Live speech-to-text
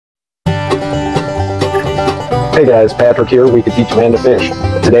Hey guys, Patrick here. We can teach a man to fish.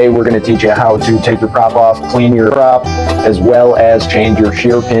 Today we're going to teach you how to take your prop off, clean your prop, as well as change your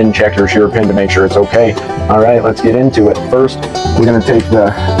shear pin, check your shear pin to make sure it's okay. Alright, let's get into it. First, we're going to take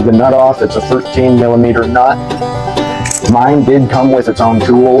the nut off. It's a 13mm nut. Mine did come with its own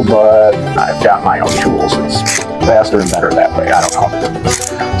tool, but I've got my own tools. It's faster and better that way. I don't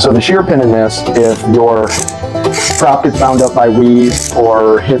know. So the shear pin in this, if your prop gets bound up by weeds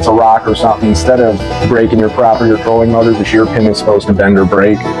or hits a rock or something, instead of breaking your prop or your trolling motor, the shear pin is supposed to bend or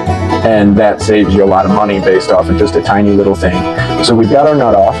break, and that saves you a lot of money based off of just a tiny little thing. So we've got our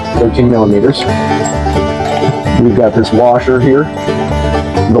nut off, 13mm. We've got this washer here.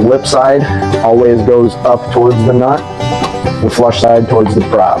 The lip side always goes up towards the nut, the flush side towards the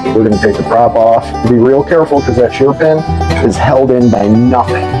prop. We're going to take the prop off. Be real careful because that shear pin is held in by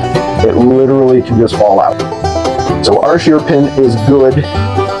nothing. It literally can just fall out. So our shear pin is good.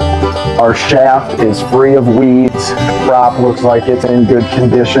 Our shaft is free of weeds. The prop looks like it's in good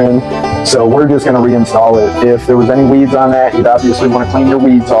condition. So we're just going to reinstall it. If there was any weeds on that, you'd obviously want to clean your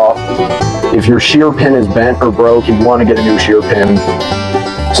weeds off. If your shear pin is bent or broke, you'd want to get a new shear pin.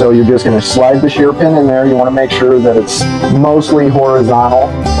 So you're just going to slide the shear pin in there. You want to make sure that it's mostly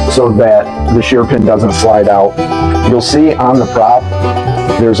horizontal so that the shear pin doesn't slide out. You'll see on the prop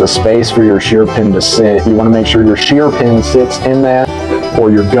there's a space for your shear pin to sit. You want to make sure your shear pin sits in that or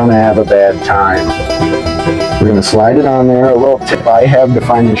you're going to have a bad time. We're going to slide it on there. A little tip I have to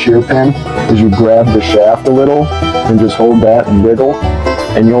find the shear pin is you grab the shaft a little and just hold that and wiggle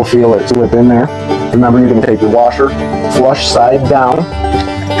and you'll feel it slip in there. Remember, you're going to take your washer, flush side down,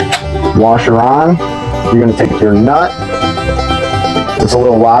 washer on. You're going to take your nut. It's a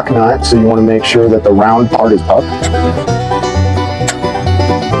little lock nut, so you want to make sure that the round part is up.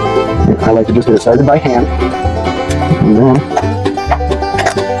 I like to just get it started by hand.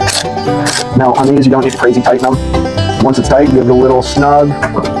 Now on these, you don't need to crazy tighten them. Once it's tight, give it a little snug.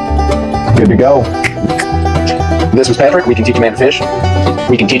 Good to go. This was Patrick. We can teach a man to fish.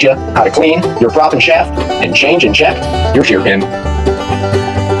 We can teach you how to clean your prop and shaft and change and check your shear pin.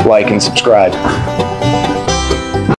 Like and subscribe.